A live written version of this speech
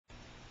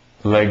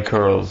leg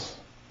curls.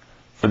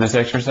 For this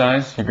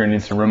exercise, you're going to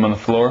need some room on the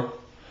floor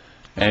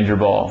and your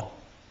ball.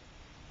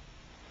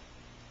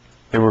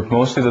 They work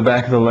mostly the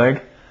back of the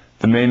leg.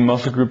 The main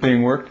muscle group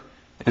being worked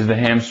is the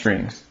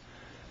hamstrings.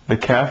 The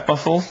calf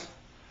muscles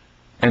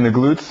and the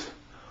glutes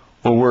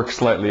will work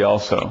slightly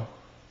also.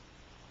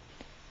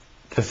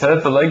 To set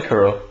up the leg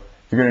curl,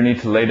 you're going to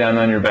need to lay down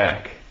on your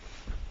back.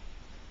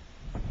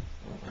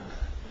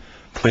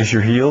 Place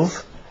your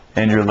heels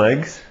and your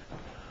legs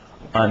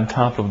on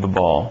top of the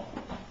ball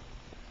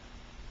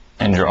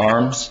and your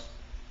arms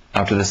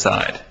out to the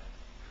side.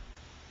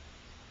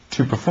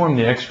 To perform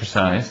the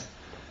exercise,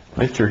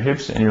 lift your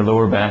hips and your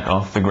lower back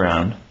off the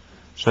ground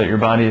so that your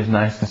body is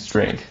nice and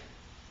straight.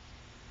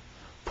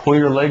 Pull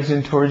your legs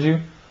in towards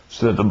you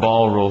so that the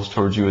ball rolls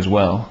towards you as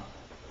well.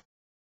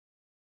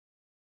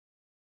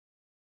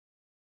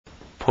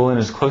 Pull in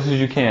as close as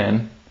you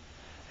can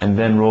and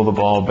then roll the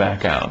ball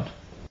back out.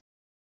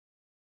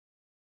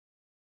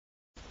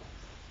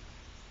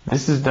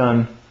 This is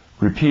done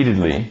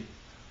repeatedly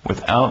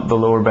without the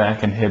lower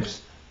back and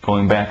hips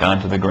going back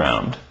onto the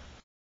ground.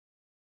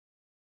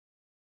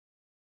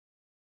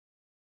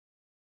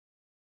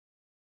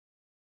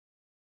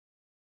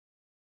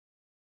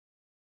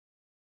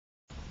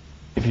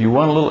 If you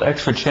want a little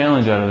extra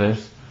challenge out of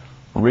this,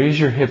 raise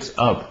your hips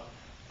up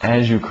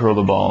as you curl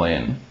the ball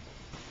in.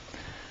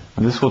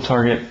 This will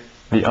target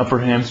the upper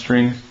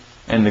hamstrings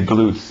and the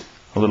glutes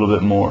a little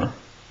bit more.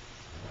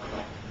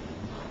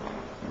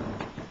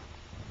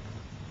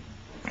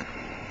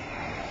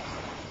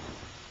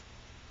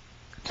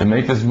 To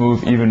make this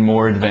move even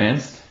more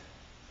advanced,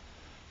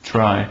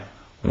 try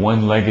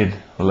one-legged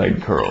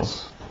leg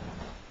curls.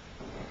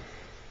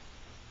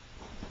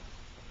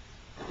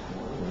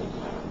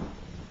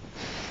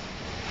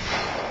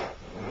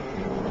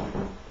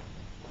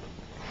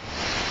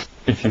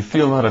 If you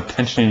feel a lot of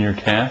tension in your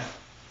calf,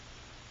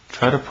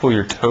 try to pull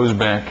your toes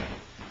back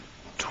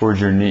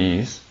towards your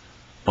knees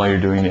while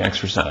you're doing the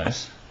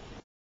exercise.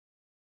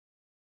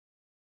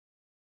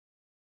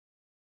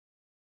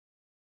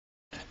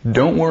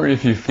 Don't worry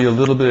if you feel a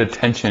little bit of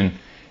tension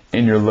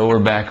in your lower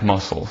back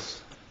muscles.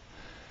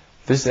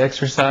 This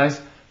exercise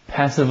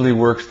passively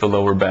works the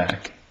lower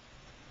back.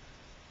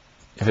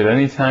 If at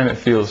any time it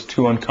feels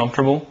too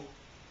uncomfortable,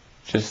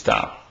 just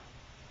stop.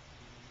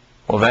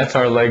 Well, that's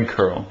our leg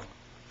curl.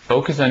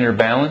 Focus on your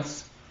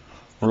balance,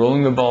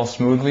 rolling the ball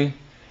smoothly,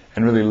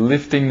 and really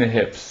lifting the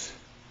hips.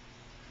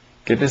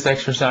 Get this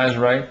exercise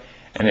right,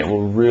 and it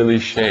will really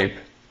shape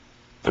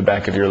the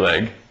back of your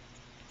leg.